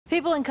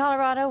People in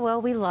Colorado,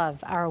 well, we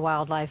love our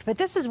wildlife, but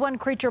this is one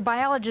creature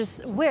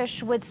biologists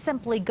wish would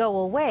simply go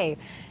away.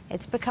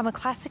 It's become a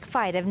classic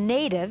fight of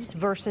natives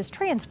versus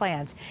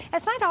transplants.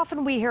 It's not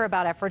often we hear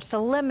about efforts to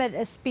limit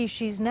a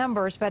species'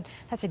 numbers, but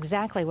that's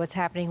exactly what's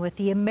happening with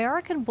the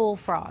American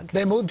bullfrog.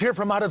 They moved here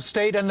from out of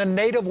state, and the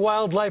native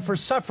wildlife are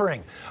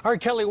suffering. Our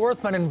Kelly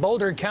Worthman in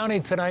Boulder County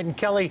tonight. And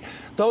Kelly,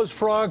 those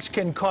frogs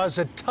can cause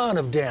a ton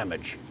of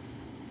damage.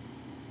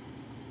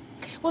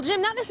 Well,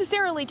 Jim, not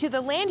necessarily to the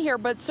land here,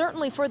 but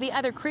certainly for the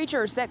other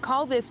creatures that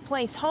call this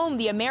place home.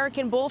 The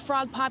American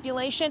bullfrog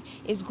population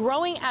is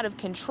growing out of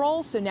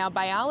control, so now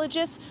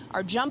biologists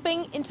are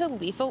jumping into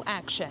lethal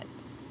action.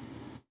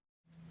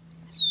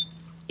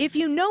 If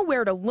you know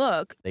where to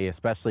look, they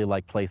especially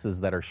like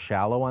places that are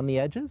shallow on the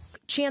edges.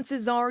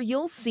 Chances are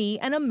you'll see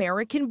an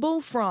American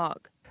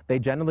bullfrog. They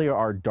generally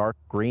are dark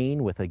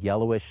green with a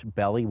yellowish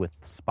belly with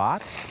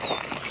spots.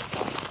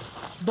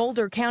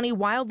 Boulder County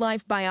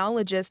wildlife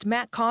biologist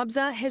Matt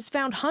Kobza has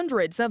found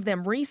hundreds of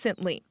them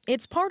recently.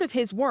 It's part of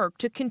his work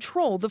to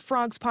control the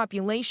frog's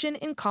population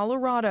in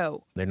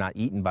Colorado. They're not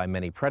eaten by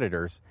many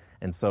predators,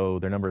 and so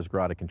their numbers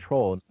grow out of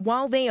control.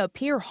 While they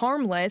appear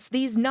harmless,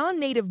 these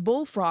non-native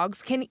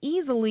bullfrogs can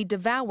easily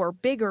devour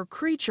bigger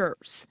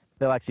creatures.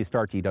 They'll actually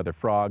start to eat other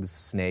frogs,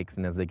 snakes,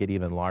 and as they get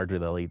even larger,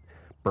 they'll eat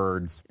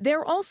birds.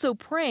 They're also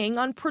preying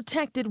on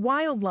protected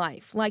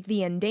wildlife, like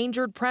the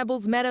endangered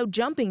Preble's meadow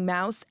jumping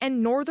mouse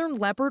and northern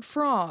leopard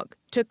frog.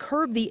 To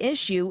curb the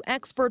issue,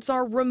 experts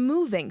are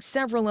removing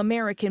several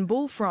American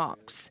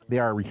bullfrogs. They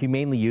are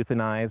humanely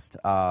euthanized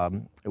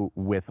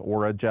with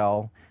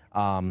Oragel.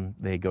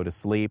 They go to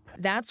sleep.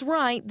 That's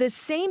right. The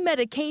same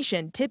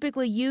medication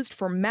typically used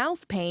for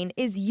mouth pain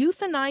is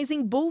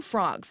euthanizing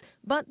bullfrogs,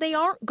 but they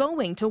aren't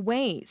going to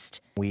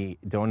waste. We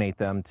donate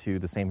them to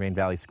the St. Vrain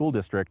Valley School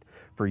District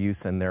for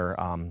use in their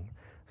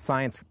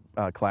science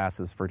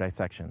classes for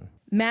dissection.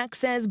 Mac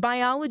says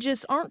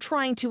biologists aren't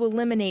trying to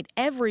eliminate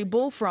every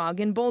bullfrog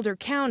in Boulder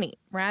County.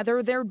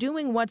 Rather, they're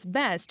doing what's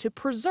best to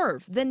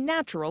preserve the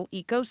natural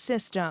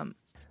ecosystem.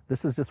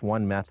 This is just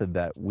one method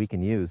that we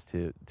can use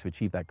to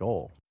achieve that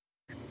goal.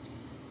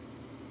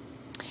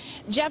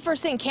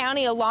 Jefferson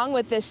County, along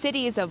with the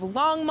cities of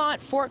Longmont,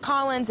 Fort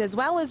Collins, as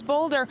well as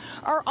Boulder,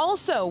 are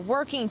also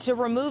working to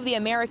remove the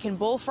American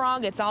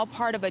bullfrog. It's all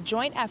part of a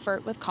joint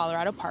effort with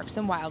Colorado Parks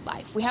and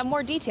Wildlife. We have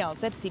more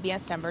details at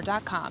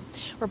cbsdenver.com.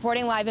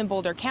 Reporting live in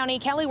Boulder County,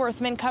 Kelly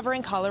Worthman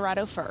covering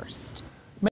Colorado First.